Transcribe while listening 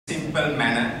simple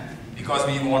manner because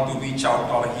we want to reach out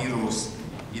to our heroes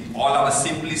with all our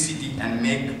simplicity and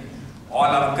make all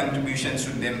our contributions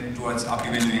to them towards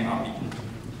upbuilding our people.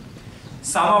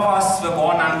 Some of us were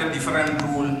born under different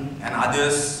rule and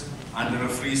others under a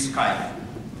free sky.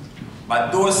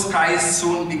 But those skies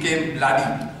soon became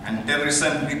bloody and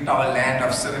terrorism ripped our land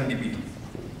of serendipity.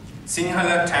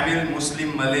 Sinhala, Tamil,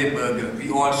 Muslim, Malay, Burgher, we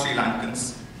all Sri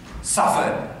Lankans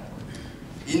suffered.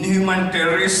 Inhuman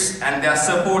terrorists and their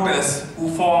supporters who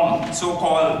formed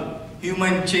so-called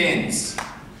human chains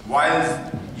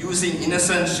while using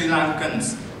innocent Sri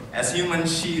Lankans as human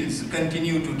shields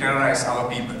continue to terrorize our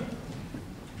people.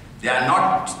 They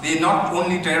not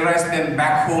only terrorize them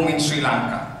back home in Sri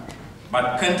Lanka,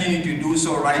 but continue to do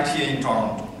so right here in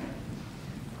Toronto.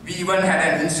 We even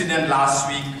had an incident last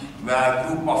week where a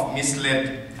group of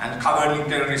misled and cowardly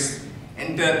terrorists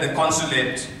entered the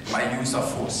consulate by use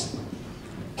of force.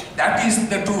 That is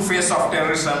the true face of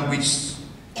terrorism which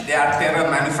their terror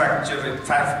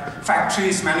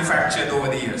factories manufactured over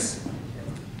the years.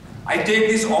 I take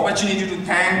this opportunity to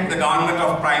thank the government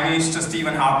of Prime Minister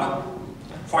Stephen Harper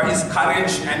for his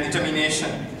courage and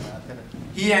determination.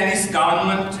 He and his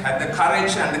government had the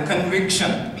courage and the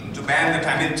conviction to ban the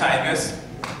Tamil Tigers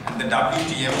and the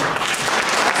WTM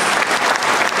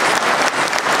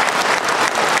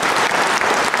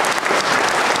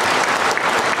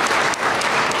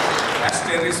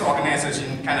terrorist organization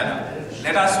in Canada.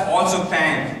 Let us also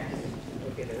thank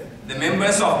the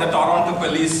members of the Toronto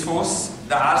Police Force,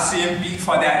 the RCMP,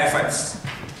 for their efforts.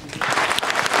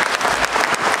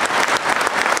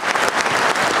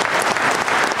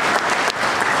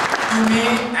 To me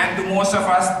and to most of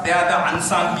us, they are the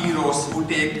unsung heroes who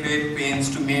take great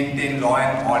pains to maintain law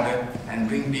and order and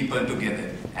bring people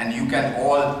together. And you can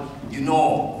all, you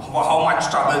know how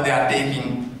much trouble they are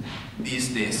taking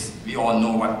these days. We all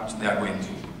know what they are going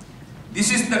through. This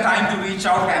is the time to reach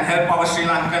out and help our Sri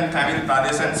Lankan Tamil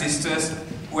brothers and sisters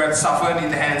who have suffered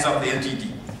in the hands of the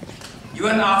LTT.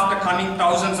 Even after coming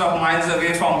thousands of miles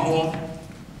away from home,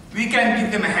 we can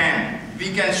give them a hand.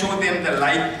 We can show them the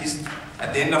light is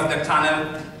at the end of the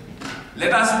tunnel.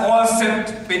 Let us all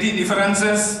set petty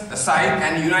differences aside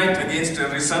and unite against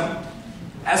terrorism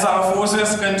as our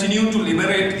forces continue to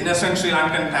liberate innocent Sri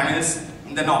Lankan Tamils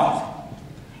in the north.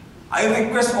 I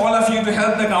request all of you to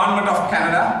help the government of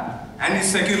Canada and its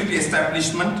security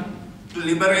establishment to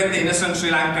liberate the innocent Sri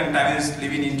Lankan Tamils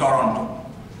living in Toronto.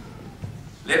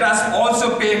 Let us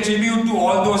also pay tribute to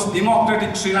all those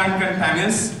democratic Sri Lankan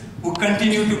Tamils who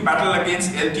continue to battle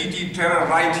against LTT terror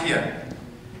right here.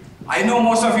 I know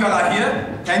most of you all are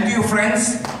here. Thank you,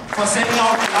 friends, for saying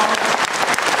out loud.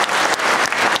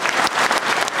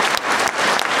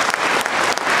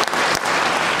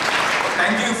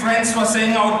 Thank you, friends, for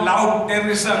saying out loud,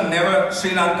 terrorism never,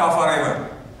 Sri Lanka forever.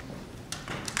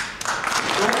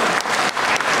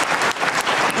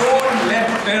 Don't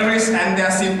let terrorists and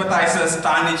their sympathizers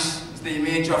tarnish the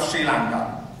image of Sri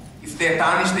Lanka. If they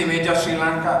tarnish the image of Sri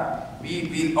Lanka,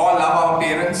 we all love our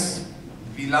parents,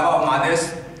 we love our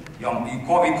mothers, we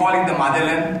call it the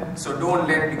motherland, so don't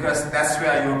let, because that's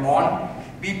where you were born.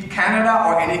 Be it Canada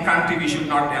or any country, we should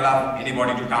not allow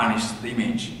anybody to tarnish the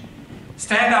image.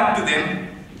 Stand up to them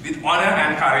with honor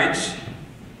and courage.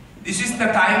 This is the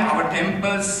time our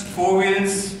temples,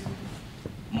 four-wheels,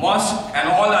 mosques and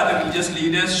all other religious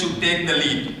leaders should take the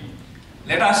lead.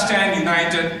 Let us stand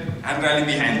united and rally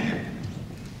behind them.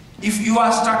 If you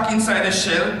are stuck inside a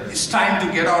shell, it's time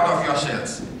to get out of your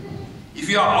shells. If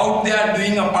you are out there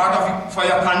doing a part of it for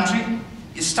your country,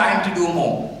 it's time to do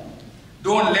more.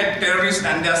 Don't let terrorists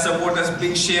and their supporters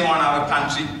bring shame on our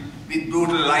country with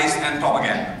brutal lies and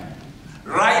propaganda.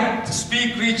 Write,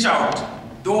 speak, reach out.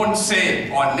 Don't say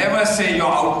or never say you're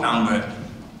outnumbered.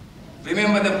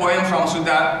 Remember the poem from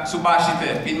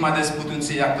Subhashita, Pinmadas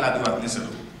Putunse Yakladu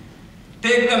Agnisaru.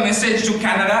 Take the message to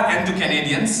Canada and to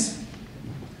Canadians.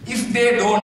 If they don't